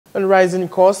And rising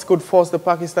costs could force the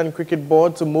Pakistan Cricket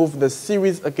Board to move the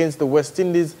series against the West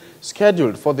Indies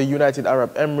scheduled for the United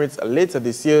Arab Emirates later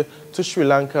this year to Sri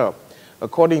Lanka.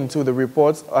 According to the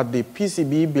reports, the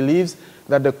PCB believes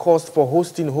that the cost for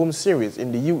hosting home series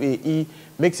in the UAE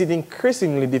makes it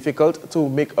increasingly difficult to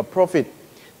make a profit.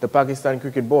 The Pakistan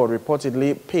Cricket Board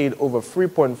reportedly paid over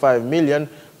 $3.5 million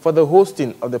for the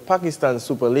hosting of the Pakistan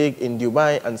Super League in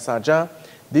Dubai and Sharjah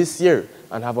this year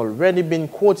and have already been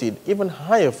quoted even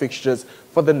higher fixtures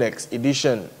for the next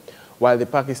edition. While the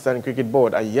Pakistan Cricket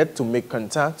Board are yet to make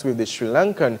contact with the Sri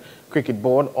Lankan Cricket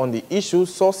Board on the issue,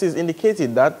 sources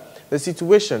indicated that the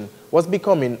situation was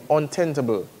becoming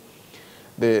untenable.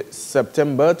 The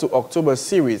September to October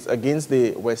series against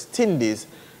the West Indies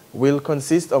will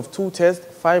consist of 2 Test,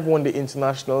 5 One-Day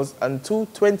internationals and 2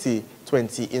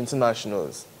 2020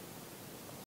 internationals.